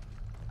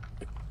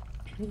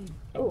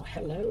 Oh,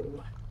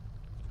 hello.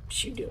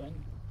 What you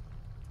doing?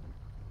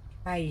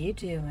 How you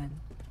doing?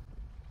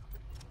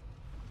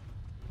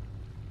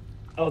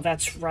 Oh,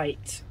 that's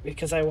right.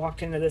 Because I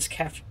walked into this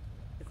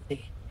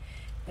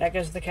that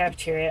goes to the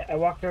cafeteria. I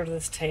walked over to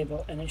this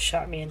table and it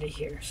shot me into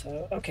here.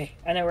 So, okay.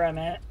 I know where I'm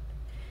at.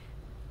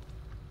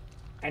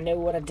 I know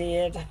what I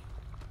did.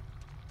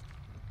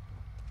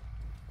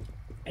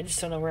 I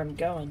just don't know where I'm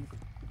going.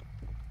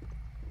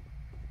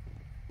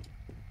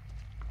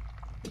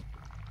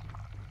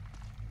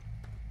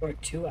 Or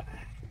do I?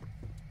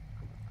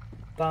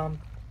 Bum,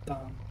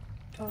 bum,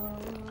 bum.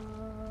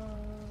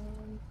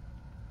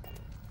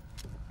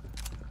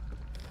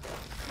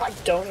 I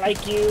don't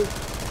like you.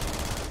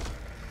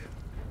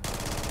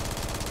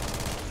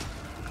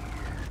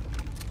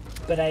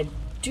 But I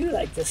do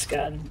like this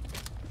gun.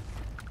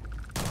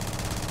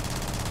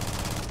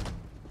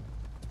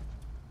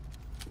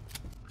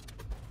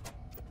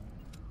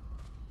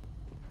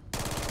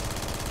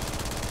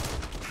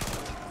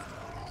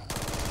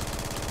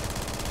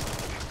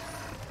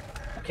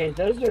 Okay,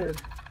 those are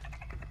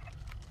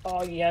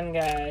all young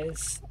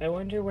guys. I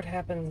wonder what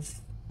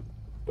happens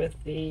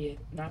with the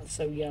not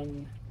so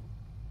young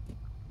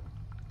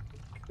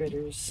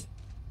critters.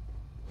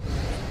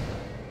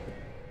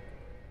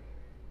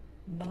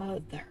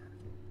 Mother.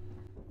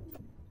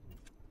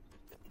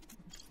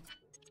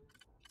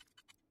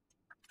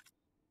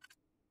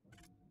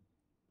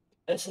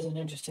 This is an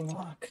interesting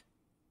lock.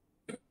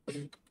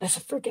 That's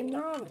a freaking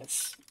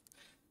novice.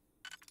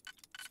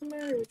 What's the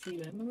matter with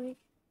you, Emily?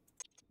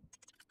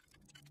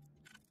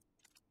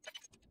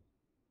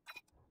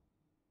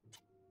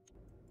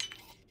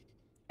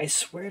 I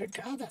swear to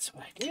God, that's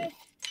what I did.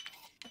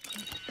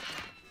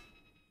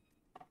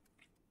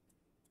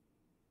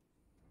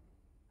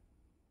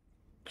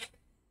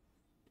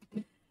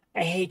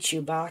 I hate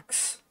you,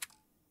 box.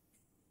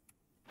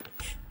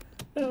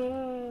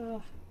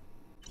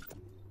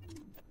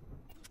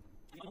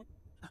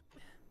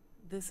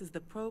 This is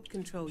the probe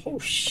control unit. Oh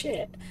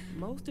shit.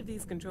 Most of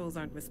these controls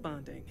aren't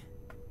responding.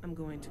 I'm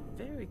going to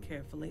very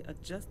carefully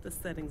adjust the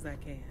settings I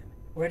can.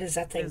 Where does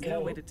that thing There's go?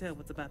 no way to tell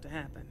what's about to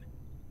happen.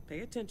 Pay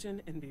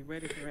attention and be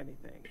ready for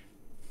anything.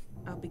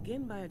 I'll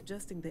begin by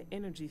adjusting the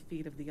energy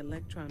feed of the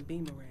electron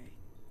beam array.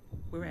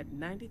 We're at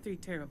 93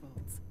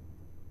 teravolts.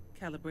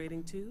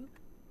 Calibrating to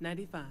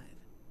 95,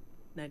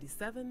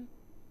 97,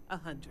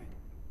 100.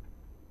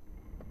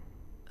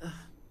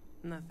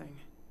 Nothing.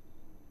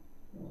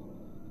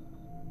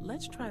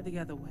 Let's try the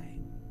other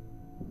way.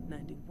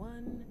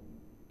 91,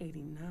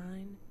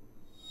 89.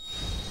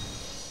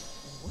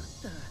 What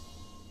the?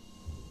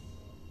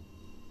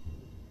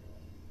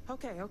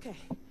 Okay.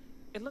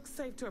 It looks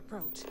safe to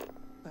approach,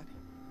 but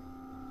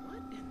what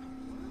in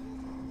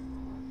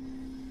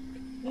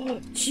the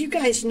world? Do you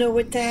guys know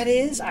what that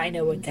is? I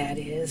know what that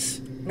is.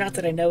 Not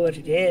that I know what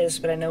it is,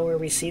 but I know where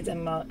we see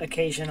them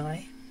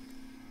occasionally.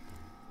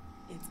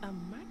 It's a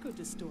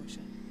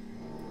microdistortion.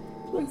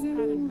 The pulse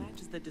pattern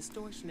matches the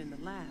distortion in the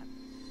lab.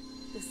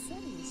 The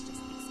setting is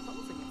just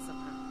exposing it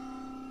somehow.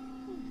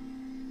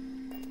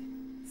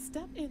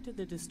 Step into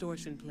the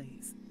distortion,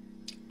 please.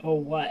 Oh,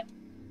 what?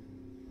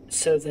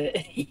 So that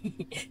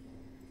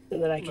so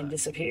that I can Look,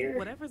 disappear?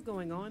 Whatever's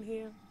going on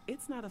here,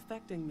 it's not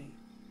affecting me.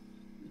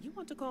 You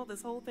want to call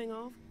this whole thing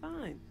off?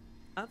 Fine.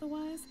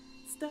 Otherwise,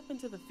 step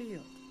into the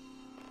field.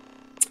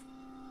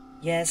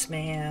 Yes,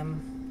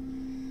 ma'am.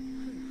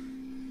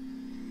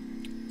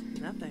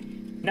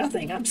 Nothing.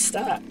 Nothing, I'm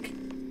stuck.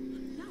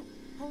 No,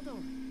 hold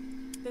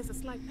on. There's a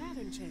slight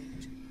pattern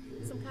change.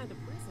 Some kind of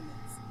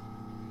resonance.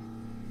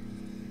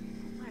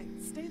 Right,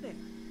 stay there.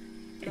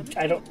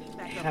 I don't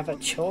have a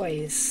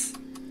choice.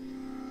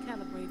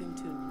 Calibrating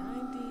to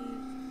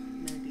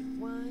 90,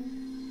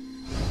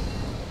 91.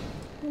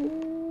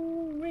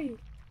 Ooh-wee.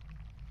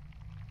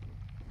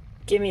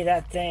 Give me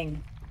that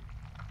thing.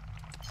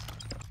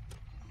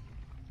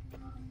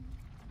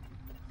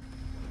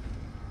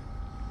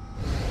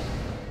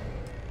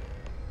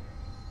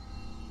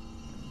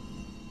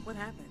 What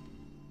happened?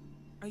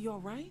 Are you all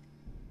right?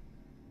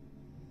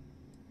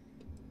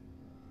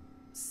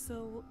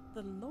 So,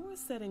 the lower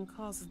setting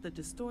causes the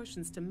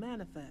distortions to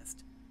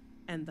manifest,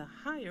 and the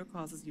higher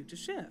causes you to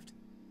shift.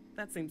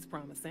 That seems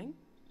promising.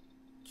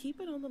 Keep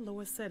it on the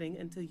lower setting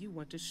until you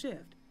want to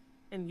shift,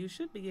 and you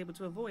should be able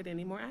to avoid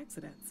any more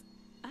accidents.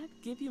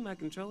 I'd give you my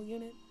control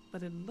unit,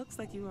 but it looks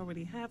like you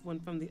already have one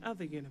from the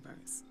other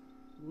universe.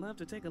 Love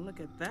to take a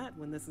look at that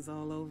when this is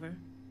all over.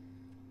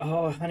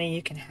 Oh, honey,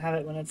 you can have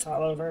it when it's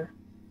all over.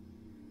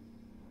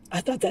 I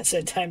thought that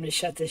said time to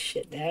shut this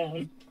shit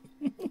down.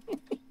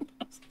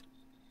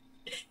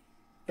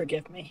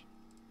 Forgive me.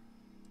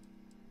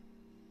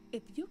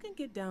 If you can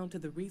get down to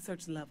the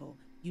research level,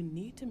 you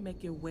need to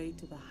make your way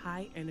to the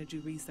high-energy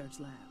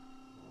research lab.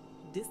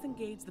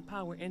 Disengage the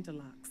power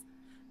interlocks,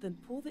 then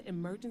pull the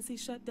emergency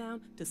shutdown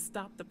to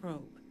stop the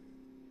probe.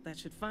 That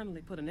should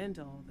finally put an end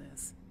to all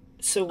this.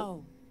 So...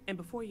 Oh, and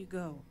before you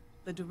go,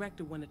 the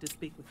director wanted to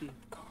speak with you.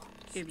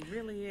 It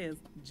really is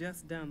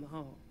just down the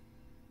hall.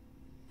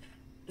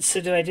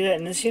 So do I do that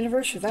in this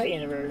universe or that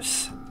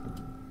universe?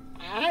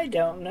 I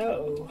don't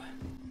know.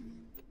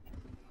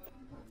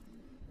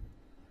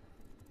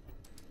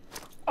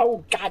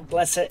 Oh, God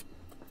bless it.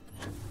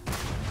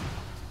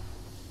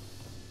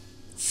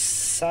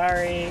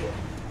 Sorry.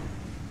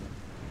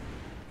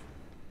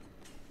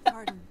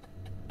 Pardon.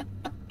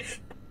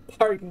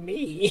 Pardon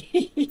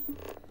me.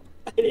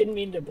 I didn't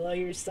mean to blow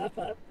your stuff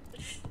up,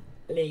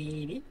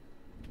 lady.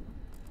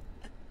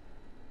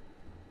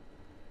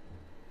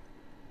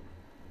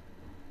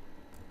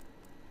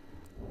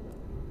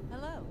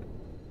 Hello.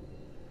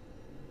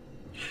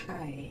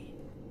 Hi.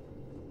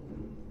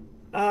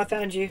 Oh, I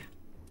found you.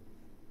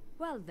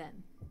 Well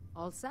then,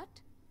 all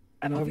set?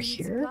 I'm over If you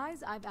need here.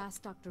 supplies, I've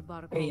asked Dr.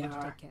 Barrett There you to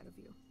are. take care of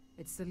you.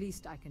 It's the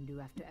least I can do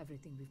after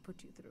everything we've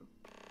put you through.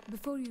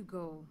 Before you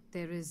go,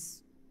 there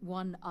is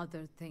one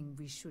other thing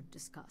we should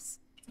discuss.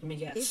 Let me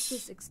If guess.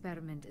 this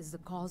experiment is the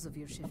cause of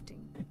your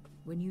shifting,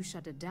 when you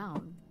shut it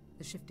down,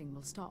 the shifting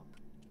will stop.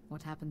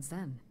 What happens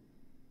then?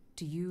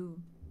 To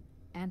you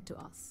and to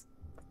us.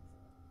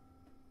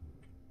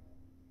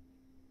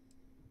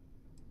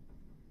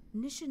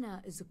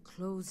 Nishina is a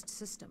closed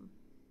system.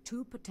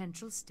 2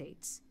 potential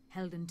states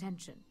held in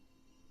tension.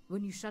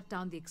 When you shut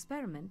down the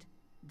experiment,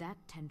 that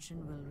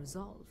tension will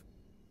resolve.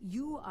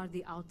 You are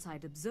the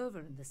outside observer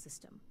in the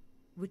system.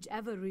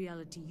 Whichever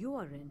reality you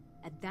are in,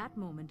 at that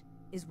moment,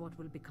 is what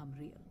will become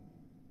real.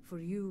 For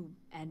you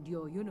and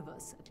your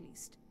universe, at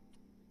least.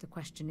 The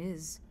question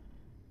is,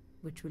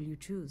 which will you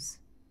choose?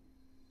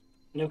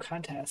 No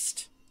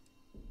contest.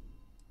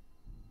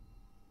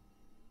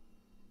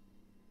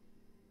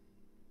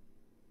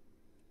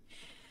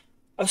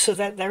 Oh, so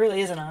that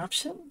really is an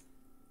option?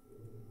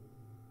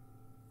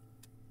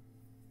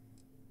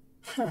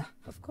 Huh.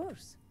 Of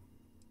course.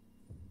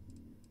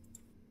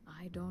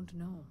 I don't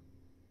know.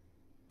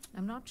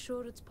 I'm not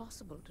sure it's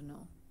possible to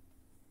know.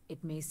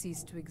 It may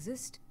cease to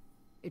exist.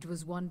 It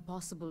was one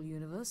possible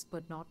universe,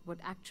 but not what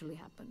actually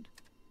happened.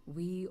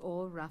 We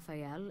or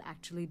Rafael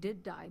actually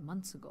did die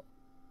months ago.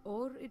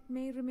 Or it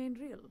may remain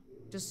real,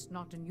 just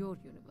not in your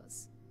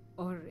universe.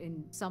 Or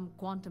in some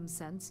quantum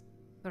sense,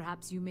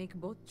 perhaps you make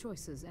both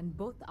choices and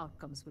both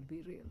outcomes will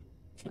be real.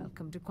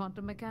 Welcome to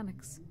quantum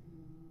mechanics.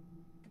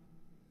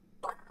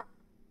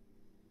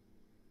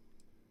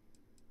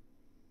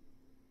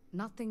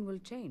 Nothing will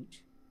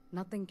change.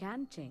 Nothing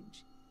can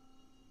change.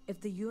 If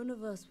the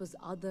universe was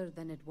other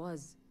than it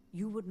was,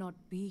 you would not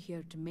be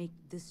here to make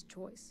this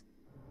choice.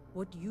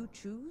 What you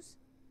choose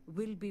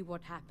will be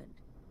what happened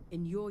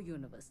in your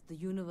universe, the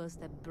universe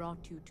that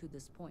brought you to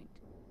this point.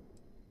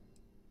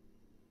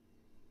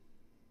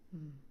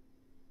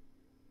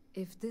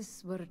 If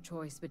this were a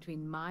choice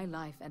between my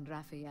life and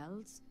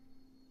Rafael's,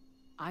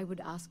 I would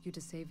ask you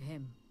to save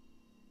him.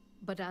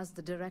 But as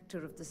the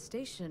director of the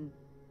station,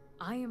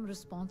 I am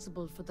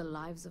responsible for the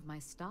lives of my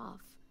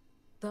staff.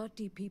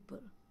 30 people.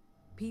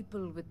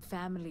 People with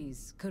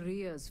families,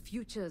 careers,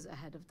 futures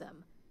ahead of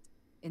them.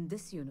 In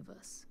this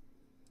universe.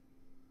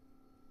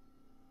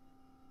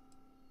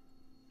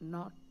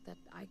 Not that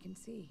I can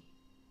see.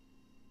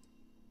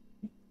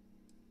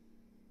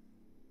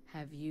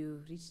 Have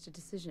you reached a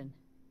decision?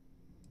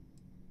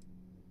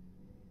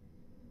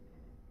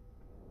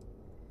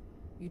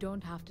 You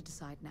don't have to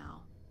decide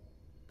now,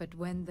 but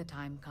when the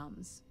time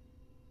comes,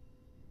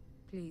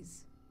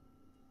 please,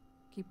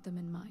 keep them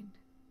in mind.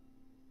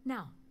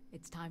 Now,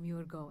 it's time you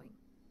are going.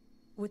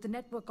 With the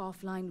network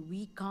offline,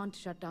 we can't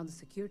shut down the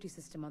security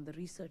system on the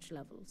research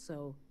level,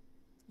 so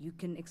you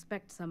can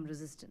expect some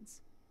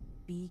resistance.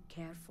 Be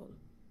careful.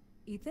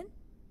 Ethan,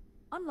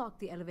 unlock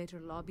the elevator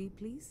lobby,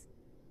 please.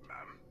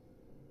 Ma'am,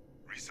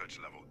 research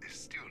level is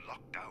still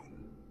locked down.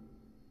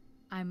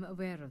 I'm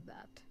aware of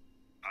that.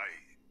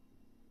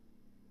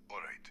 All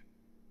right.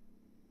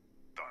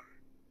 Done.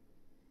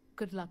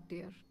 Good luck,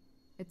 dear.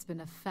 It's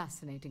been a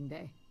fascinating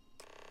day.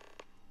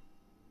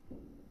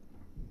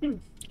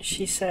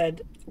 She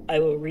said, I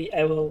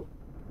will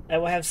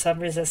have some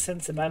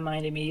resistance, and my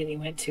mind immediately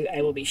went to,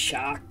 I will be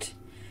shocked.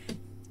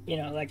 You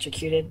know,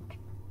 electrocuted.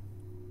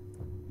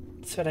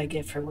 That's what I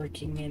get for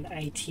working in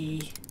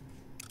IT.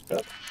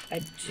 Oh, I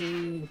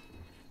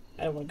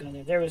don't want to go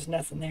there. There was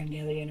nothing there in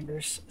the other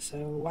universe, so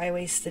why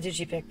waste the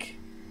digipick?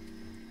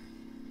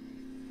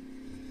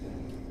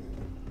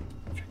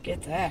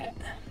 Forget that.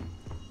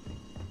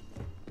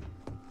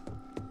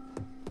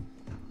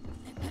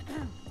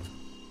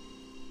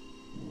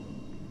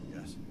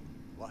 Yes.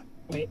 What?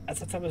 Wait, I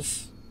thought that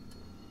was...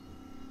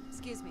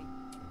 Excuse me.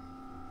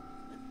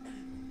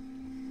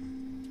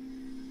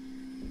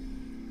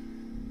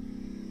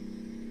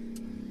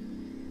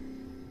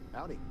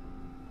 Howdy.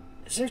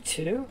 Is there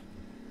 2?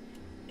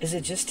 Is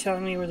it just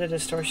telling me where the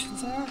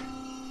distortions are?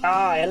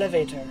 Ah,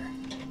 elevator.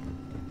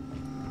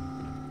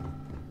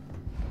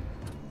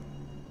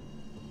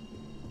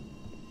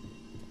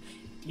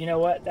 You know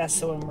what? That's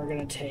the one we're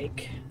gonna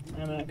take.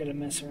 I'm not gonna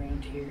mess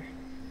around here.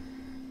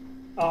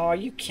 Oh, are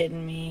you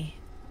kidding me?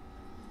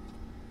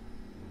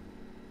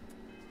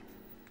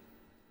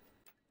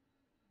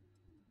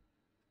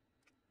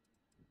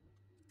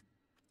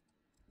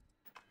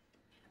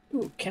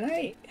 Ooh, can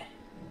I...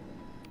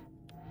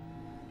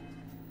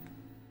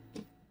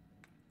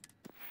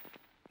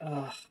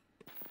 Ugh.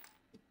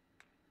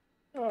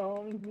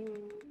 Oh.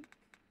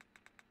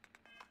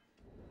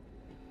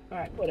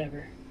 Alright,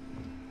 whatever.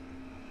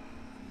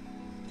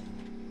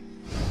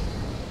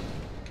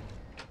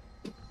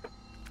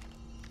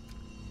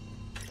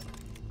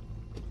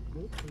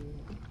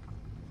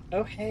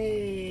 Oh,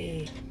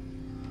 hey.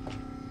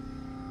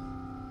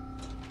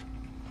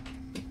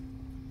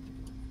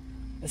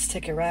 Let's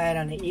take a ride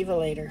on the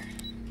Evelator.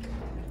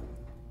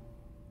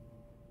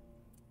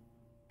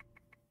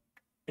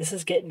 This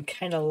is getting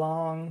kind of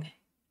long,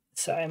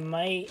 so I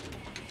might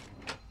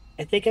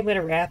I think I'm going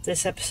to wrap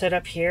this episode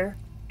up here.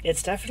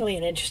 It's definitely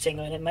an interesting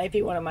one. It might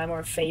be one of my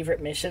more favorite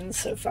missions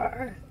so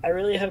far. I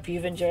really hope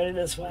you've enjoyed it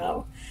as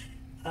well.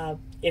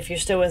 If you're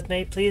still with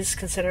me, please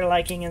consider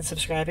liking and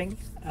subscribing.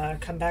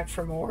 Come back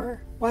for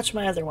more. Watch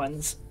my other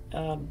ones.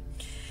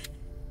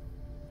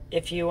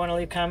 If you want to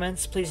leave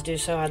comments, please do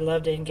so. I'd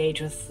love to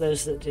engage with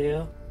those that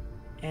do.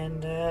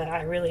 And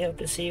I really hope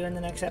to see you in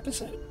the next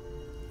episode.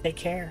 Take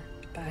care.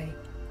 Bye.